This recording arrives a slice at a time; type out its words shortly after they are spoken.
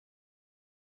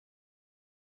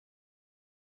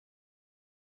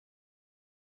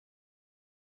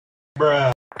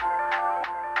Bruh.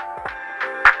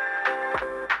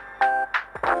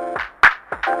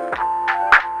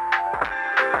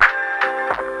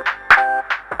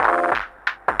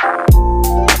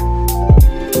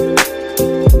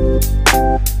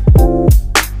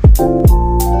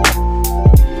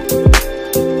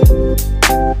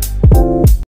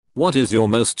 What is your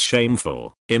most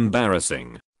shameful,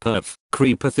 embarrassing, perf,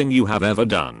 creeper thing you have ever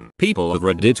done? People of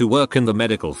Reddit who work in the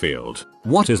medical field,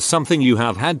 what is something you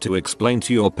have had to explain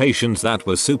to your patients that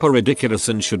was super ridiculous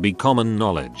and should be common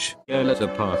knowledge? Girl at a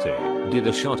party did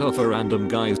a shot off a random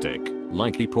guy's dick,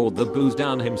 like he poured the booze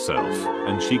down himself,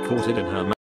 and she caught it in her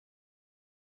mouth.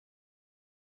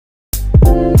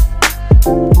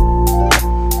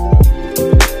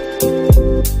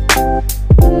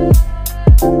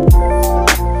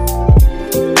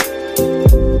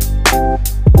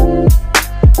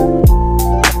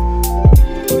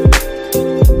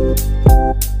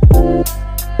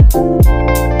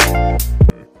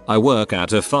 I work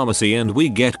at a pharmacy and we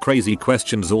get crazy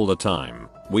questions all the time.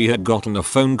 We had gotten a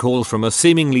phone call from a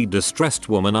seemingly distressed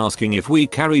woman asking if we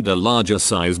carried a larger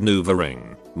size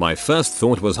NuvaRing. My first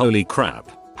thought was, holy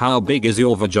crap, how big is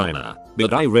your vagina?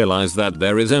 But I realized that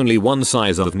there is only one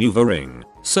size of NuvaRing.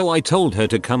 So I told her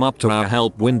to come up to our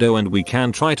help window and we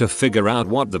can try to figure out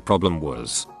what the problem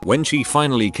was. When she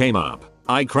finally came up,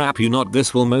 I crap you not,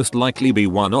 this will most likely be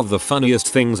one of the funniest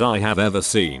things I have ever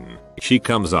seen. She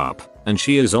comes up, and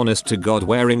she is honest to God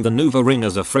wearing the NuvaRing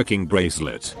as a freaking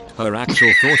bracelet. Her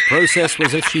actual thought process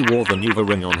was, if she wore the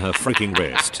NuvaRing on her freaking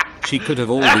wrist, she could have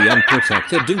all the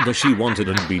unprotected dude she wanted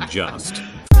and be just.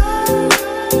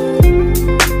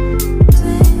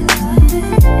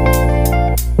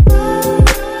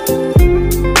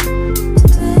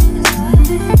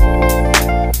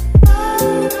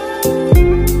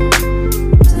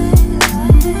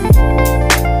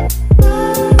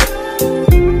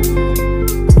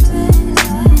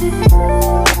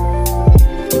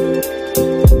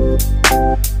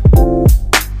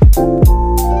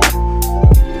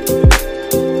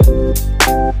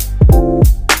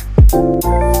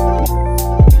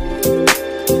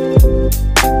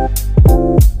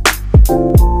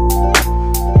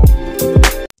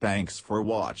 Thanks for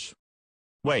watch.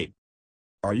 Wait.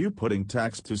 Are you putting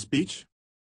text to speech?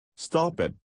 Stop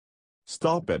it.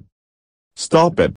 Stop it. Stop it.